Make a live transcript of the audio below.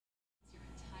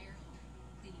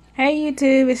Hey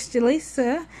YouTube, it's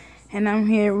Jaleesa, and I'm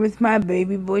here with my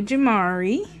baby boy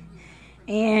Jamaury.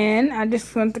 And I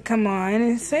just want to come on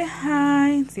and say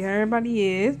hi, see how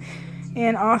everybody is.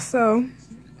 And also,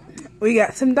 we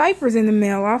got some diapers in the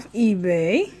mail off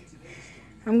eBay.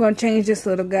 I'm going to change this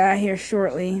little guy here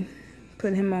shortly,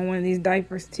 put him on one of these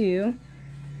diapers too.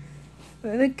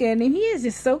 But look at him, he is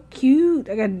just so cute.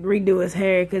 I got to redo his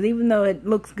hair because even though it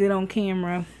looks good on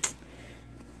camera,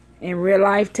 in real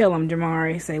life, tell him,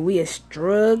 Jamaury, say, we is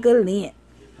struggling.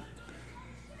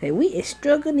 Say, we is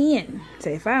struggling.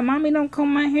 Say, if mommy don't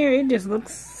comb my hair, it just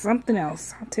looks something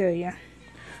else, I'll tell ya.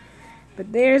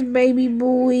 But there's baby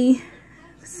boy.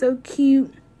 So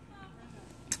cute.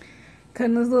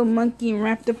 Cutting this little monkey and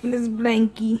wrapped up in this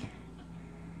blankie.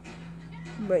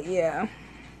 But yeah.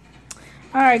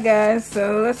 Alright guys,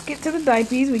 so let's get to the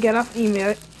diapers we got off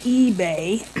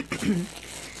eBay.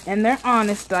 And they're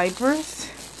honest diapers.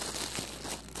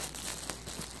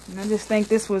 And I just think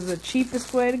this was the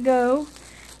cheapest way to go,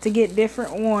 to get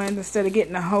different ones instead of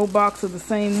getting a whole box of the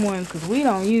same ones, because we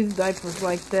don't use diapers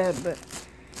like that, but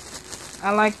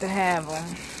I like to have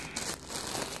them.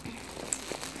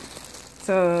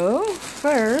 So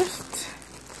first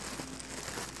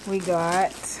we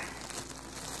got,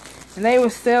 and they were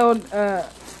selling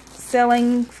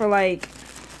for like,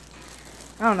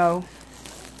 I don't know,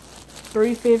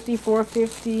 $3.50,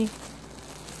 $4.50.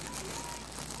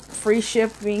 Free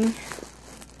shipping.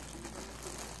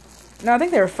 No, I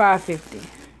think they were $5.50.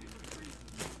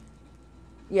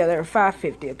 Yeah, they were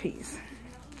 $5.50 a piece.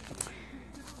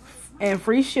 And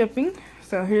free shipping.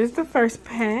 So here's the first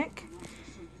pack.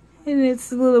 And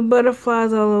it's little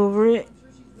butterflies all over it.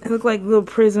 They look like little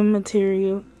prism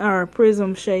material, or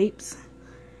prism shapes.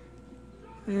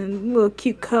 And little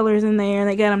cute colors in there.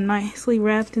 They got them nicely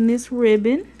wrapped in this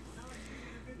ribbon.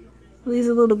 These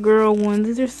are little girl ones.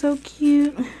 These are so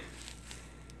cute.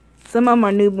 Some of them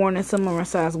are newborn and some of them are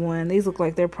size 1. These look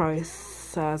like they're probably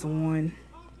size 1.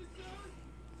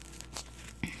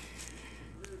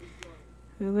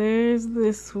 So there's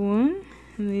this one.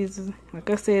 And these, like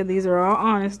I said, these are all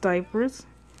honest diapers.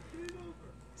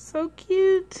 So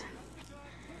cute.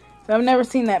 So I've never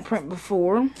seen that print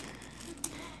before.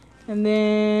 And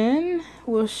then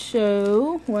we'll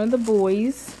show one of the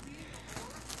boys.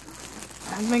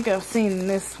 I think I've seen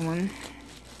this one.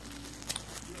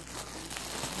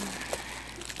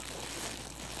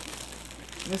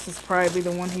 This is probably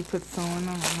the one he puts on.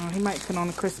 I don't know. He might put on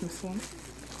a Christmas one.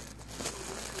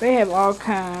 They have all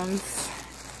kinds.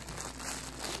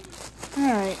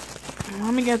 Alright.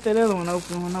 Let me get that other one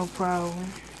open with no problem.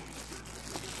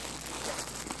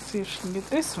 See if she can get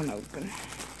this one open.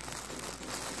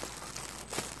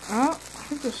 Oh,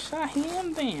 he just shot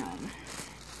him down.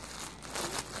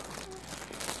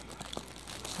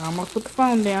 I almost put the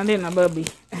phone down, didn't I, Bubby?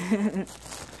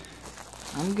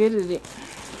 I'm good at it.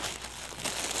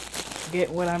 Get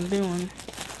what I'm doing.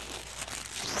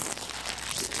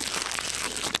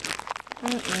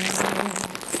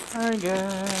 Alright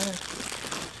guys.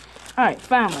 Alright,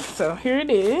 finally. So here it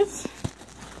is.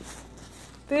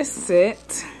 This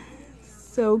set.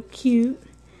 So cute.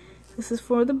 This is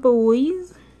for the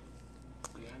boys.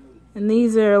 And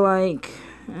these are like,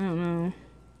 I don't know,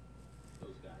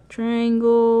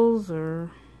 triangles or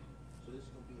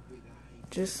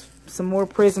just some more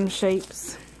prism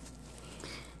shapes.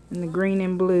 In the green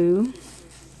and blue.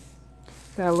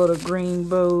 Got a little green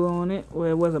bow on it. Well,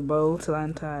 it was a bow till I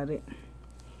untied it.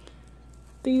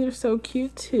 These are so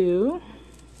cute too.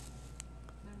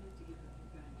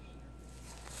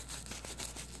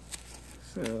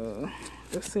 So,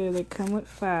 let's say they come with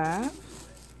 5.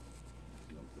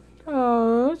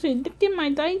 Oh, look at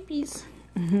my diapers.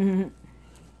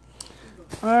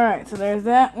 Alright, so there's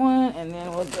that one, and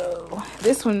then we'll go.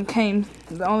 This one came,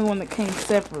 the only one that came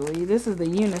separately. This is the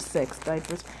unisex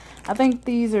diapers. I think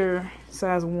these are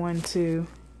size 1 too.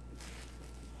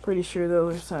 Pretty sure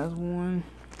those are size 1.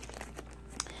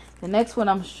 The next one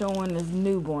I'm showing is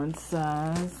newborn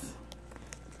size.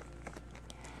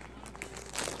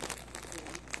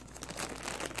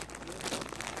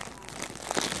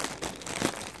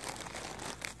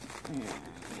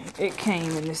 It came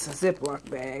in this Ziploc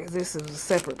bag. This is a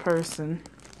separate person.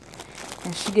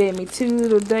 And she gave me 2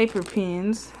 little diaper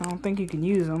pins. I don't think you can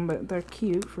use them, but they're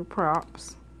cute for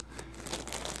props.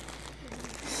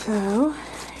 So,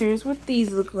 here's what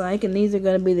these look like. And these are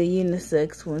going to be the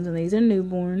unisex ones. And these are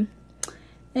newborn.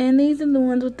 And these are the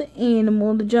ones with the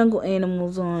animal, the jungle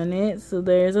animals on it. So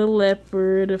there's a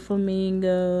leopard, a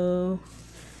flamingo.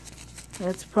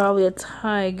 That's probably a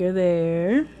tiger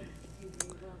there.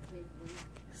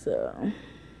 So,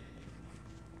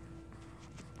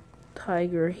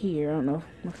 tiger here. I don't know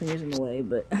if my finger's in the way,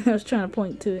 but I was trying to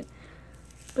point to it.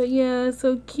 But yeah, it's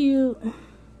so cute.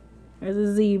 There's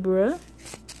a zebra.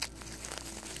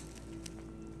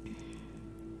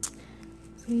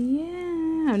 So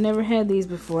yeah, I've never had these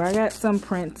before. I got some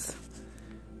prints,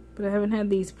 but I haven't had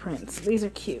these prints. These are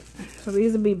cute. So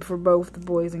these will be for both the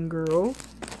boys and girls.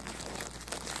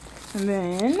 And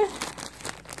then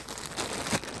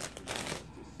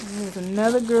there's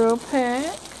another girl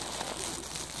pack.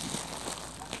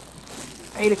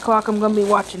 8 o'clock, I'm going to be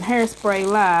watching Hairspray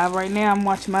live. Right now, I'm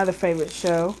watching my other favorite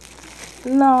show,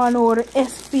 Law and Order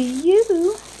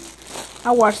SVU.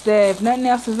 I watch that. If nothing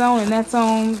else is on and that's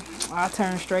on, I'll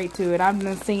turn straight to it. I've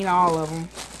been seen all of them.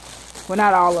 Well,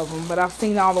 not all of them, but I've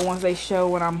seen all the ones they show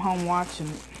when I'm home watching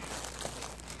it.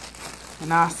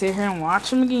 And I'll sit here and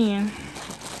watch them again.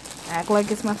 Act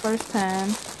like it's my first time.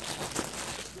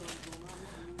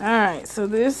 Alright, so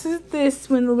this is this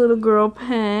one, the little girl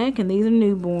pack. And these are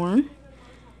newborn.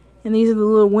 And these are the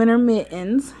little winter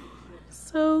mittens.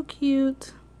 So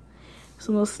cute.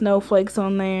 Some little snowflakes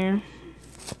on there.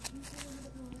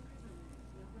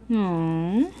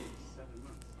 Aww.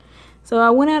 So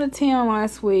I went out of town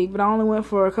last week, but I only went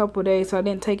for a couple of days, so I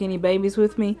didn't take any babies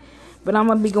with me. But I'm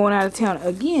going to be going out of town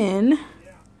again.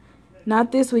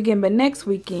 Not this weekend, but next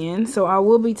weekend. So I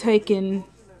will be taking,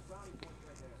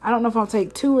 I don't know if I'll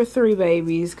take 2 or 3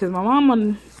 babies, because my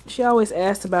mama, she always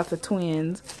asks about the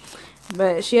twins.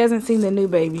 But she hasn't seen the new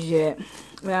babies yet.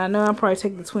 But I know I'll probably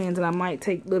take the twins, and I might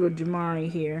take little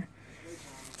Jamaury here.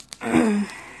 And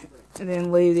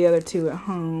then leave the other 2 at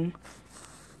home.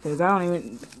 Because I don't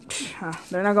even,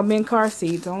 they're not going to be in car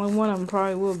seats. Only one of them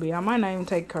probably will be. I might not even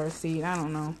take car seat. I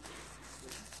don't know.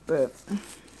 But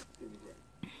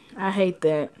I hate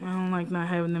that. I don't like not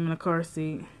having them in a car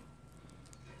seat.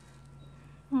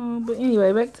 Oh, but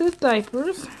anyway, back to the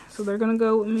diapers. So they're going to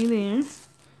go with me there.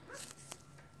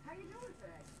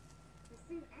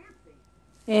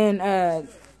 And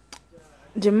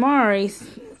Jamaury,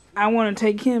 I want to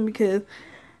take him because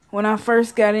when I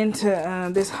first got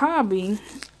into this hobby,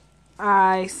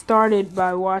 I started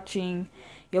by watching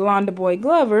Yolanda Boy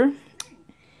Glover.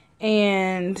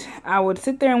 And I would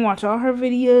sit there and watch all her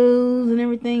videos and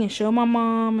everything and show my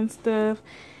mom and stuff.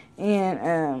 And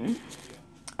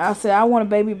I said, I want a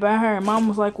baby by her. And mom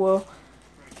was like, well,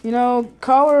 you know,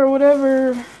 call her or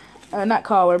whatever. Not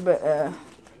call her, but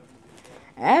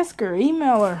ask her,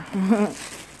 email her.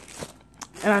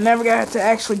 And I never got to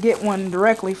actually get one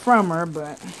directly from her,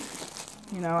 but,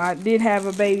 you know, I did have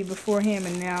a baby before him,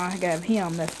 and now I got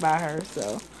him that's by her,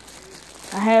 so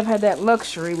I have had that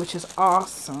luxury, which is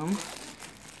awesome.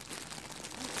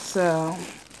 So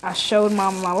I showed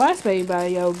Mama my last baby by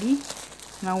Yogi,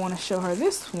 and I want to show her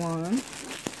this one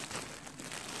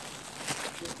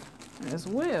as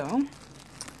well.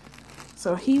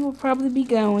 So he will probably be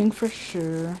going for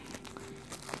sure.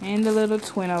 And the little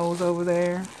twinnos over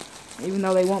there. Even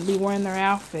though they won't be wearing their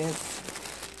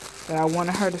outfits. But I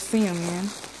wanted her to see them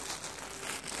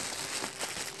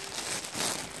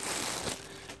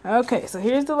in. Okay, so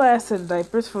here's the last set of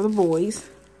diapers for the boys.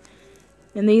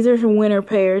 And these are a winter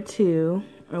pair too.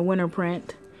 Or winter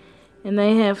print. And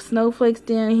they have snowflakes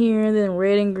down here. And then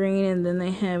red and green. And then they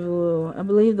have a little, I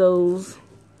believe those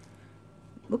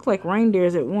look like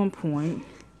reindeers at one point.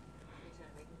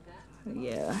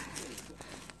 Yeah.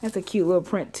 That's a cute little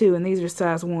print too, and these are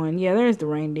size 1. Yeah, there's the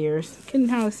reindeers. Couldn't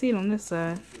hardly see it on this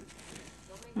side.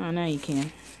 Oh, now you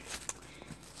can.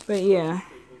 But yeah,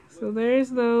 so there's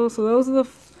those. So those are the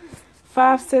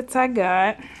 5 sets I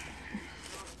got.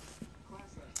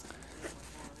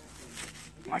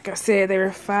 Like I said, they were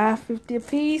 $5.50 a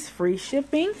piece, free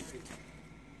shipping.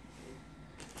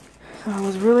 So I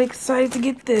was really excited to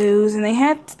get those, and they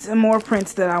had some more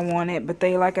prints that I wanted, but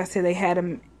they, like I said, they had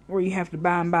them where you have to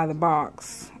buy them by the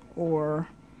box. Or,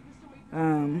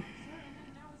 I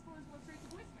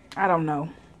don't know,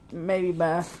 maybe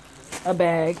buy a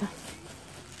bag,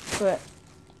 but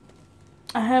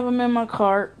I have them in my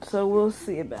cart, so we'll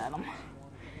see about them.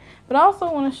 But I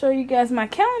also want to show you guys my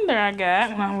calendar I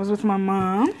got when I was with my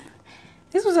mom.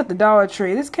 This was at the Dollar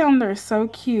Tree. This calendar is so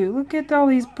cute. Look at all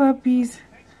these puppies.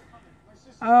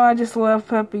 Oh, I just love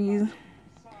puppies.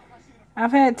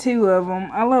 I've had 2 of them.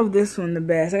 I love this one the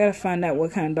best. I gotta find out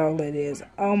what kind of dog that is.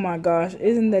 Oh my gosh,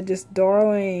 isn't that just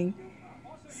darling?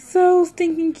 So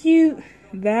stinking cute.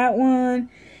 That one,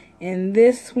 and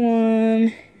this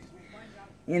one,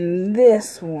 and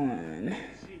this one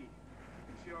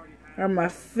are my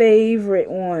favorite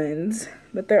ones.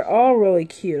 But they're all really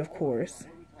cute, of course.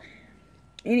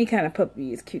 Any kind of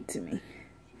puppy is cute to me.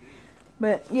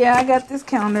 But yeah, I got this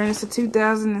calendar, and it's a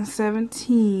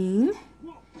 2017.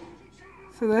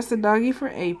 So that's the doggy for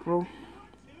April.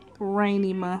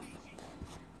 Rainy month.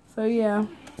 So yeah.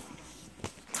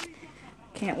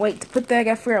 Can't wait to put that. I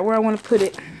gotta figure out where I want to put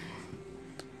it.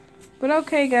 But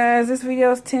okay guys, this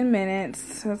video is 10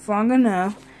 minutes. That's long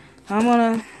enough. I'm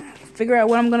gonna figure out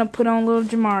what I'm gonna put on little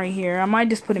Jamaury here. I might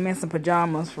just put him in some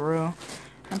pajamas for real.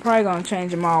 I'm probably gonna change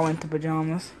them all into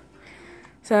pajamas.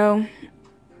 So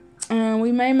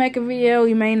we may make a video,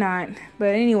 we may not.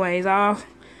 But anyways, I'll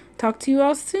talk to you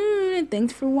all soon. And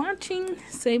thanks for watching.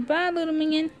 Say bye, little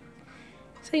minion.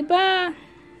 Say bye.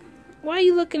 Why are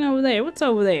you looking over there? What's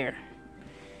over there?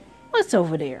 What's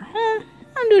over there? Huh?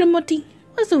 Under the mutty.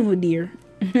 What's over there?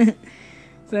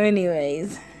 So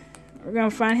anyways, we're going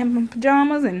to find him some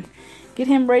pajamas and get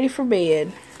him ready for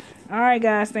bed. Alright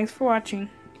guys, thanks for watching.